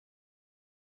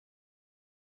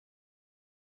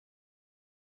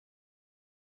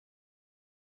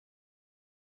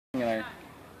packing, and I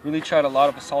really tried a lot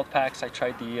of assault packs. I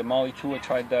tried the Molly 2, I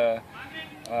tried the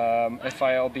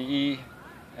FILBE,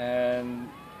 and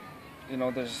you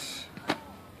know, there's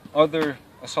other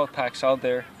assault packs out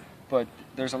there, but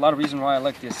there's a lot of reason why I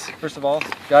like this. First of all,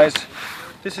 guys,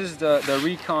 this is the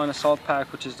Recon assault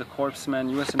pack, which is the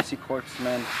Corpsman, Usmc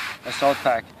Corpsman assault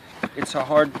pack. It's a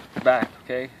hard back,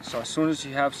 okay? So as soon as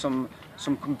you have some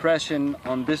compression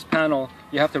on this panel,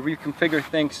 you have to reconfigure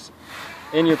things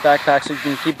in your backpack so you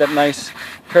can keep that nice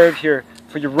curve here.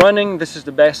 For your running, this is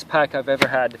the best pack I've ever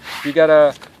had. You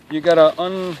gotta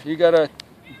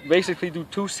basically do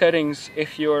 2 settings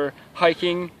if you're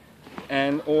hiking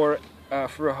and or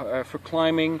for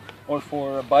climbing or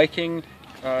for biking.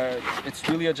 It's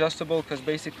really adjustable because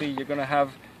basically you're gonna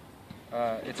have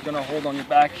it's gonna hold on your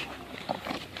back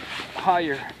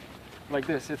higher like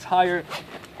this. It's higher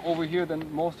over here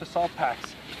than most assault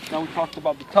packs. Now we talked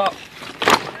about the top.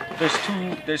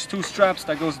 There's two straps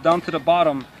that goes down to the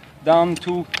bottom, down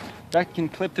to that can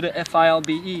clip to the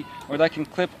FILBE, or that can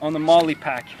clip on the Molly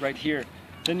pack right here.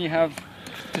 Then you have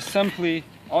to simply,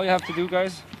 all you have to do,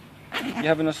 guys, you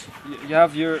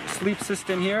have your sleep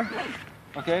system here.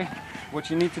 Okay, what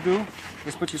you need to do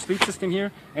is put your sleep system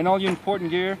here, and all your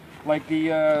important gear like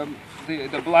the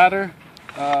bladder,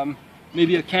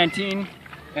 maybe a canteen,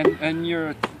 and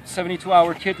your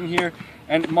 72-hour kit in here.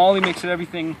 And Molly makes it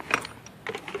everything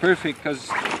perfect, because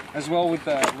as well with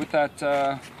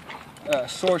that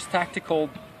Source tactical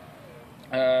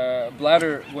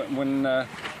bladder, when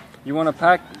you want to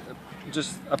pack,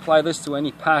 just apply this to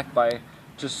any pack by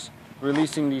just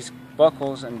releasing these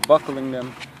buckles and buckling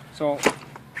them. So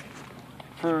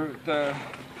for the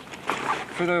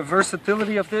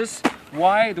versatility of this,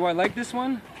 why do I like this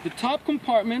one? The top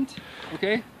compartment,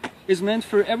 okay, is meant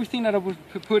for everything that I would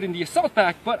put in the assault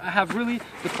pack, but I have really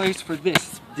the place for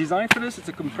this. Designed for this, it's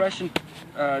a compression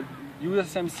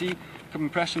USMC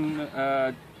compression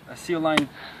seal line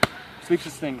sleep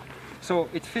system. So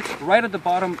it fits right at the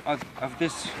bottom of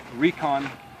this Recon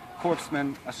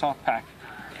Corpsman assault pack.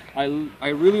 I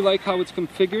really like how it's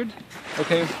configured.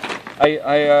 Okay,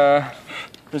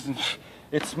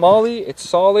 it's Molly, it's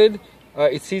solid,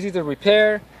 it's easy to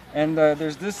repair, and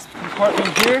there's this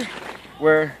compartment here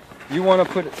where you want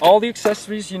to put all the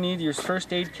accessories you need, your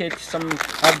first aid kit. Some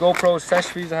have GoPro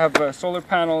accessories, I have solar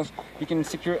panels. You can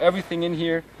secure everything in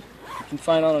here. You can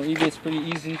find out on eBay, it's pretty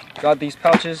easy. Got these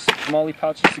pouches, Molly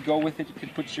pouches to go with it. You can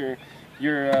put your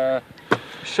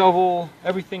shovel,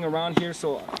 everything around here.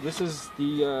 So this is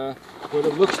the what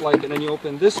it looks like, and then you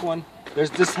open this one.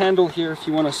 There's this handle here. If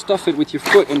you want to stuff it with your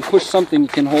foot and push something, you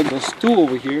can hold the stool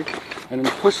over here and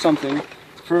then push something.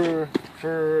 For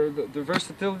the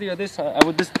versatility of this, I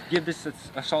would just give this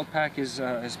assault pack his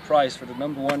prize for the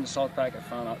 #1 assault pack I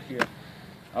found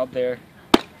out there.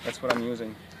 That's what I'm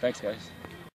using. Thanks, guys.